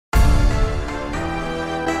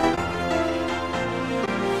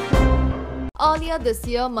Earlier this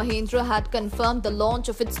year, Mahindra had confirmed the launch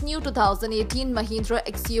of its new 2018 Mahindra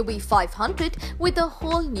XUV500 with a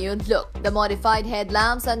whole new look. The modified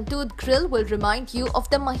headlamps and toothed grille will remind you of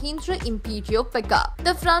the Mahindra Imperio pickup.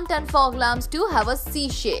 The front and fog lamps too have a C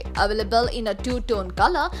shape. Available in a two-tone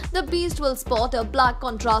color, the beast will sport a black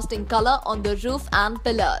contrasting color on the roof and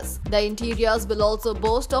pillars. The interiors will also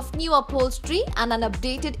boast of new upholstery and an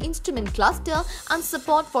updated instrument cluster and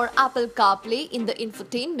support for Apple CarPlay in the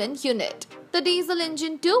infotainment unit. The diesel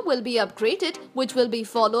engine too will be upgraded, which will be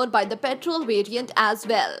followed by the petrol variant as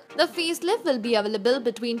well. The facelift will be available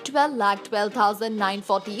between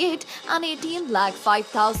 12,12,948 and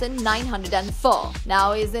 18,05,904.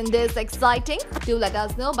 Now, isn't this exciting? Do let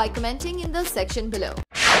us know by commenting in the section below.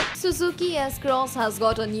 Suzuki S-Cross has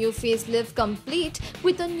got a new facelift complete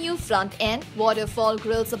with a new front end, waterfall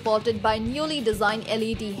grille supported by newly designed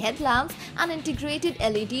LED headlamps and integrated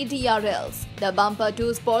LED DRLs. The bumper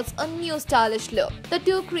too sports a new stylish look. The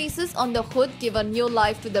two creases on the hood give a new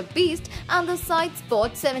life to the beast and the side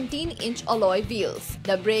sport 17-inch alloy wheels.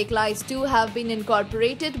 The brake lights too have been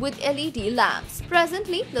incorporated with LED lamps.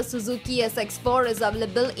 Presently, the Suzuki SX4 is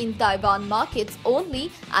available in Taiwan markets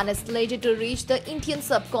only and is slated to reach the Indian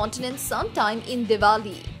subcontinent sometime in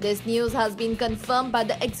Diwali. This news has been confirmed by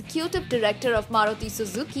the executive director of Maruti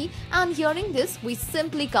Suzuki, and hearing this, we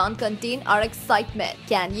simply can't contain our excitement.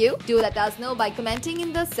 Can you? Do let us know by commenting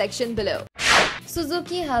in the section below.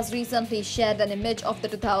 Suzuki has recently shared an image of the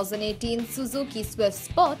 2018 Suzuki Swift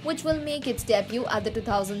Sport, which will make its debut at the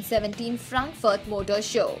 2017 Frankfurt Motor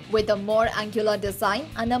Show. With a more angular design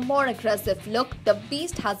and a more aggressive look, the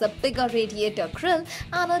beast has a bigger radiator grille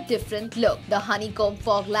and a different look. The honeycomb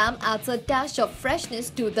fog lamp adds a dash of freshness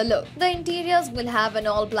to the look. The interiors will have an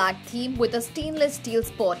all-black theme with a stainless steel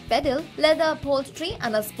sport pedal, leather upholstery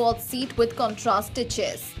and a sports seat with contrast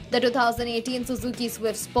stitches. The 2018 Suzuki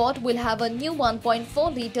Swift Sport will have a new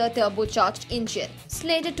 1.4-litre turbocharged engine.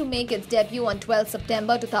 Slated to make its debut on 12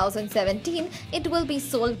 September 2017, it will be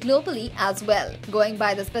sold globally as well. Going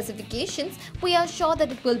by the specifications, we are sure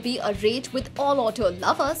that it will be a rage with all auto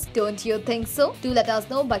lovers. Don't you think so? Do let us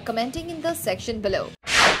know by commenting in the section below.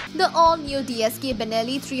 The all-new DSK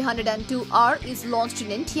Benelli 302R is launched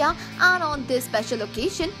in India, and on this special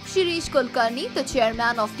occasion, Shirish Kulkarni, the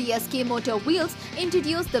chairman of DSK Motor Wheels,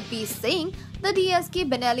 introduced the beast saying, "The DSK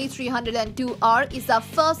Benelli 302R is our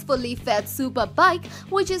first fully fed super bike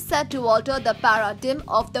which is set to alter the paradigm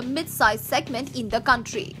of the mid-size segment in the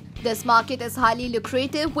country. This market is highly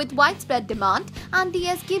lucrative with widespread demand, and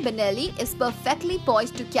DSK Benelli is perfectly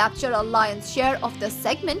poised to capture a lion's share of the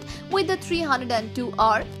segment with the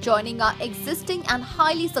 302R joining our existing and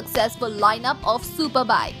highly successful lineup of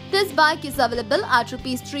superbike. This bike is available at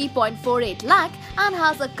Rs 3.48 lakh and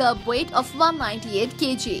has a curb weight of 198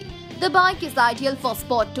 kg. The bike is ideal for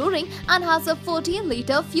sport touring and has a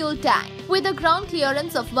 14-litre fuel tank. With a ground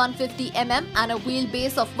clearance of 150 mm and a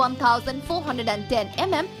wheelbase of 1410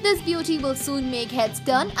 mm, this beauty will soon make heads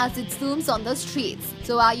turn as it zooms on the streets.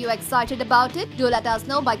 So are you excited about it? Do let us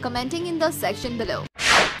know by commenting in the section below.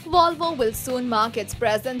 Volvo will soon mark its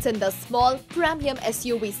presence in the small premium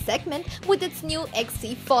SUV segment with its new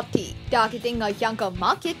XC40. Targeting a younger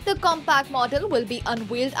market, the compact model will be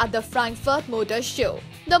unveiled at the Frankfurt Motor Show.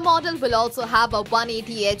 The model will also have a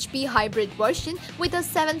 180 HP hybrid version with a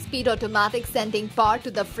 7-speed automatic sending power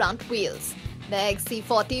to the front wheels. The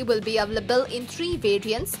XC40 will be available in 3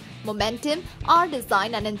 variants: Momentum,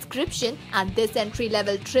 R-Design and Inscription, and this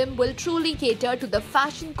entry-level trim will truly cater to the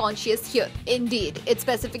fashion-conscious youth. Indeed, its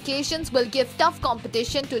specifications will give tough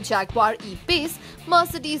competition to Jaguar E-Pace,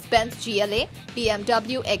 Mercedes-Benz GLA,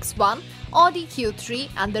 BMW X1, Audi Q3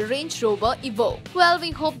 and the Range Rover Evo. Well,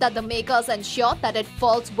 we hope that the makers ensure that it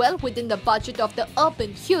falls well within the budget of the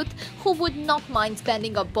urban youth who would not mind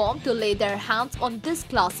spending a bomb to lay their hands on this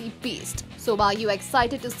classy beast. So are you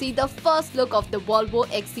excited to see the first look of the Volvo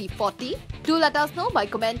XC40? Do let us know by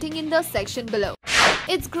commenting in the section below.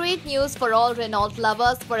 It's great news for all Renault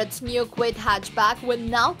lovers, for its new Kwid hatchback will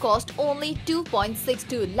now cost only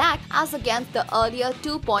 2.62 lakh as against the earlier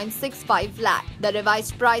 2.65 lakh. The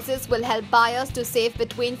revised prices will help buyers to save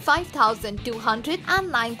between 5,200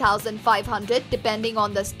 and 9,500 depending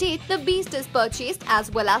on the state the beast is purchased as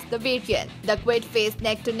well as the variant. The Kwid faced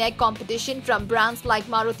neck-to-neck competition from brands like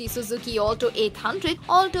Maruti Suzuki Alto 800,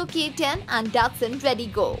 Alto K10 and Datsun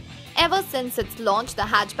Redi-GO. Ever since its launch, the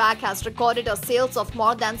hatchback has recorded a sales of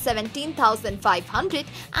more than 17,500,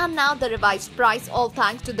 and now the revised price, all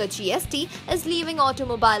thanks to the GST, is leaving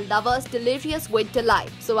automobile lovers delirious with delight.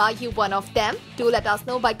 So are you one of them? Do let us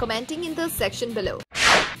know by commenting in the section below.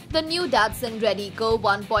 The new Datsun Redi-GO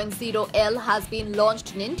 1.0L has been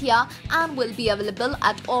launched in India and will be available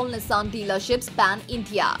at all Nissan dealerships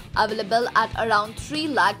pan-India. Available at around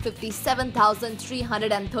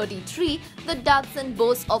 3,57,333, the Datsun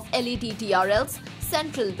boasts of LED TRLs,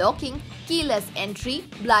 central locking, keyless entry,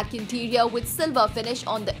 black interior with silver finish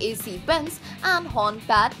on the AC vents and horn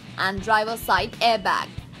pad and driver side airbag.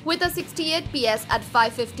 With a 68 PS at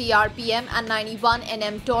 550 RPM and 91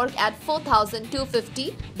 Nm torque at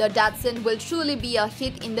 4,250, the Datsun will truly be a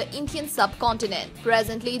hit in the Indian subcontinent.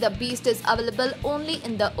 Presently, the beast is available only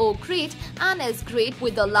in the O grade and is great,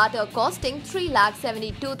 with the latter costing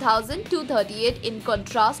 3,72,238 in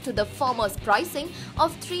contrast to the former's pricing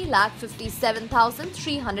of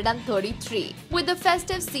 3,57,333. With the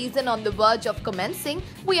festive season on the verge of commencing,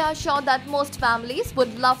 we are sure that most families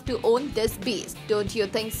would love to own this beast. Don't you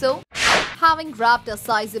think so? Having grabbed a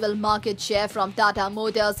sizable market share from Tata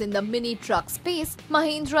Motors in the mini truck space,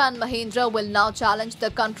 Mahindra & Mahindra will now challenge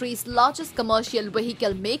the country's largest commercial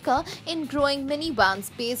vehicle maker in growing minivan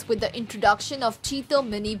space with the introduction of Cheeto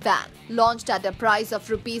minivan. Launched at a price of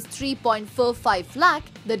Rs 3.45 lakh,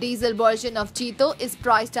 the diesel version of Cheeto is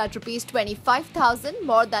priced at Rs 25,000,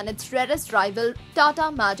 more than its rarest rival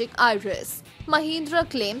Tata Magic Iris. Mahindra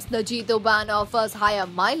claims the Cheeto van offers higher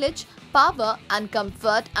mileage, power and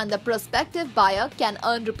comfort, and the prospective buyer can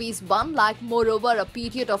earn Rs 1 lakh more over a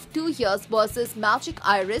period of 2 years versus Magic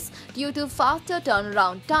Iris due to faster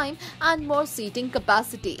turnaround time and more seating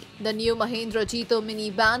capacity. The new Mahindra Cheeto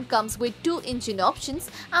minivan comes with 2 engine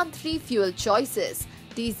options and 3 fuel choices: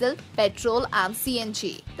 diesel, petrol and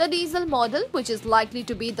CNG. The diesel model, which is likely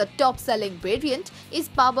to be the top-selling variant, is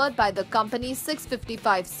powered by the company's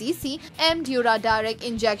 655cc M-Dura direct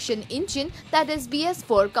injection engine that is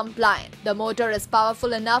BS4 compliant. The motor is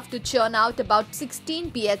powerful enough to churn out about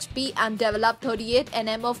 16 bhp and develop 38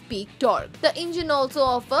 Nm of peak torque. The engine also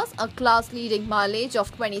offers a class-leading mileage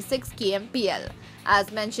of 26 kmpl.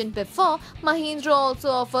 As mentioned before, Mahindra also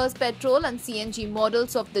offers petrol and CNG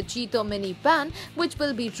models of the Cheeto minivan, which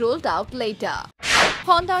will be rolled out later.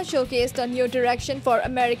 Honda showcased a new direction for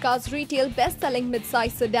America's retail best-selling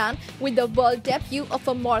midsize sedan with the world debut of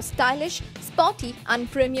a more stylish, sporty and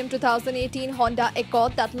premium 2018 Honda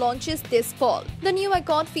Accord that launches this fall. The new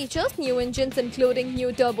Accord features new engines including new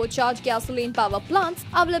turbocharged gasoline power plants,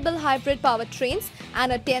 available hybrid powertrains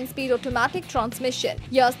and a 10-speed automatic transmission.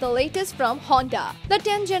 Here's the latest from Honda. The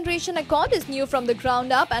 10th generation Accord is new from the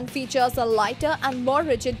ground up and features a lighter and more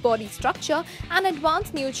rigid body structure and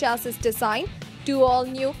advanced new chassis design, 2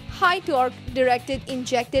 all-new high-torque directed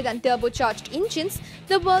injected and turbocharged engines,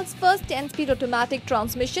 the world's first 10-speed automatic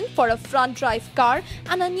transmission for a front-drive car,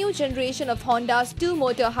 and a new generation of Honda's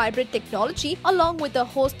 2-motor hybrid technology, along with a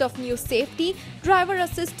host of new safety,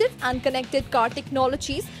 driver-assistive and connected car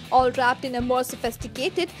technologies, all wrapped in a more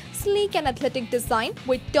sophisticated, sleek and athletic design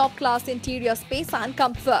with top-class interior space and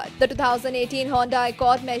comfort. The 2018 Honda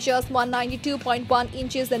Accord measures 192.1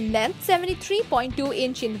 inches in length, 73.2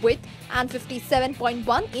 inch in width and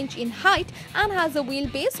 57.1 inch in height, and has a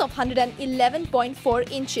wheelbase of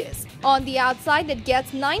 111.4 inches. On the outside, it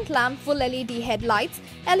gets 9 lamp full LED headlights,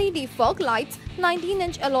 LED fog lights,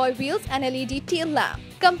 19-inch alloy wheels and LED tail lamp.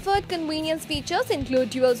 Comfort convenience features include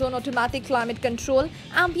dual-zone automatic climate control,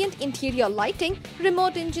 ambient interior lighting,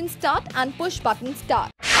 remote engine start and push-button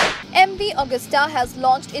start. MV Agusta has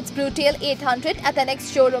launched its Brutale 800 at an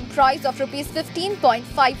ex-showroom price of Rs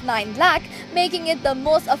 15.59 lakh, making it the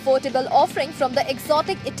most affordable offering from the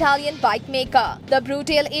exotic Italian bike maker. The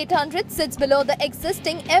Brutale 800 sits below the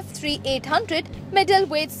existing F3 800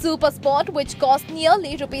 middleweight super sport, which costs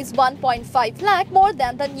nearly Rs 1.5 lakh more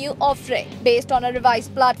than the new offering. Based on a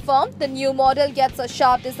revised platform, the new model gets a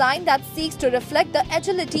sharp design that seeks to reflect the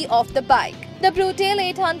agility of the bike. The Brutale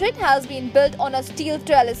 800 has been built on a steel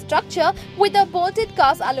trellis structure with a bolted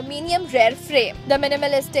cast aluminium rear frame. The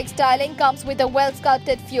minimalistic styling comes with a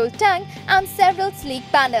well-sculpted fuel tank and several sleek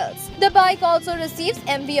panels. The bike also receives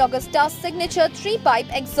MV Agusta's signature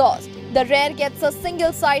 3-pipe exhaust. The rear gets a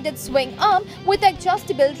single-sided swing arm with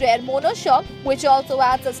adjustable rear monoshock, which also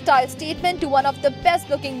adds a style statement to one of the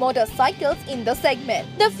best-looking motorcycles in the segment.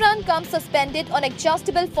 The front comes suspended on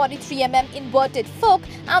adjustable 43mm inverted fork,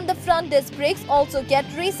 and the front disc brakes also get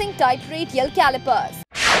racing-type radial calipers.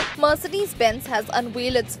 Mercedes-Benz has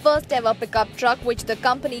unveiled its first ever pickup truck, which the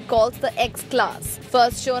company calls the X-Class.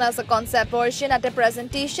 First shown as a concept version at a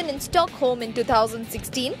presentation in Stockholm in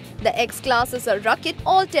 2016, the X-Class is a rugged,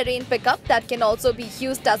 all-terrain pickup that can also be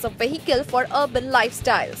used as a vehicle for urban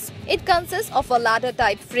lifestyles. It consists of a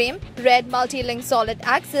ladder-type frame, red multi-link solid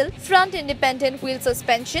axle, front independent wheel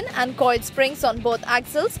suspension and coiled springs on both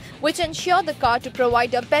axles, which ensure the car to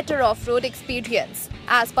provide a better off-road experience.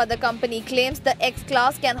 As per the company claims, the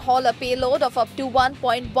X-Class can haul a payload of up to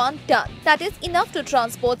 1.1 ton. That is enough to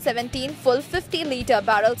transport 17 full 50-litre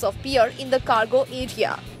barrels of beer in the cargo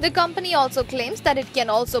area. The company also claims that it can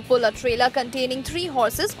also pull a trailer containing 3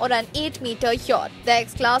 horses or an 8-meter yacht. The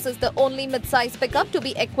X-Class is the only mid-size pickup to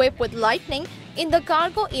be equipped with lighting in the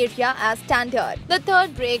cargo area as standard. The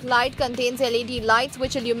third brake light contains LED lights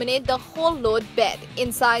which illuminate the whole load bed.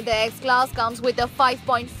 Inside, the X-Class comes with a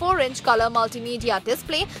 5.4-inch color multimedia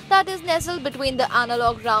display that is nestled between the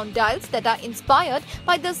analog round dials that are inspired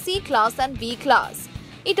by the C-Class and B-Class.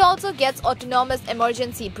 It also gets autonomous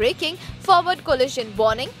emergency braking, forward collision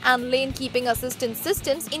warning, and lane keeping assistance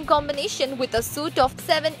systems in combination with a suite of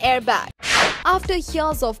 7 airbags. After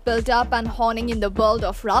years of build-up and honing in the world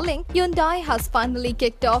of rallying, Hyundai has finally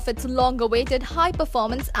kicked off its long-awaited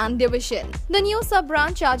high-performance and division. The new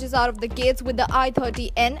sub-brand charges out of the gates with the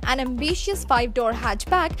i30N, an ambitious 5-door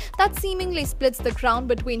hatchback that seemingly splits the ground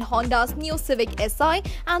between Honda's new Civic Si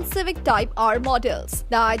and Civic Type R models.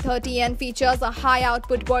 The i30N features a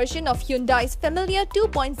high-output version of Hyundai's familiar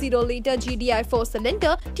 2.0-litre GDI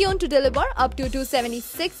 4-cylinder tuned to deliver up to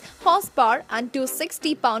 276 horsepower and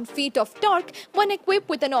 260 pound-feet of torque when equipped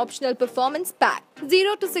with an optional performance pack.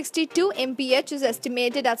 0 to 62 mph is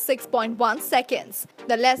estimated at 6.1 seconds.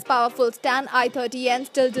 The less powerful Stan i30N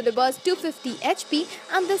still delivers 250 HP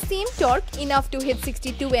and the same torque, enough to hit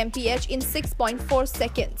 62 mph in 6.4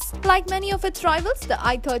 seconds. Like many of its rivals, the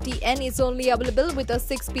i30N is only available with a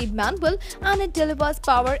 6-speed manual and it delivers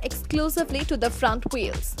power exclusively to the front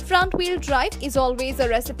wheels. Front-wheel drive is always a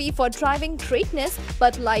recipe for driving greatness,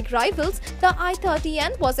 but like rivals, the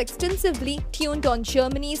i30N was extensively tuned on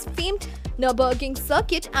Germany's famed Nürburgring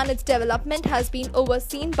circuit, and its development has been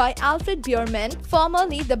overseen by Alfred Biermann,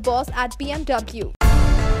 formerly the boss at BMW.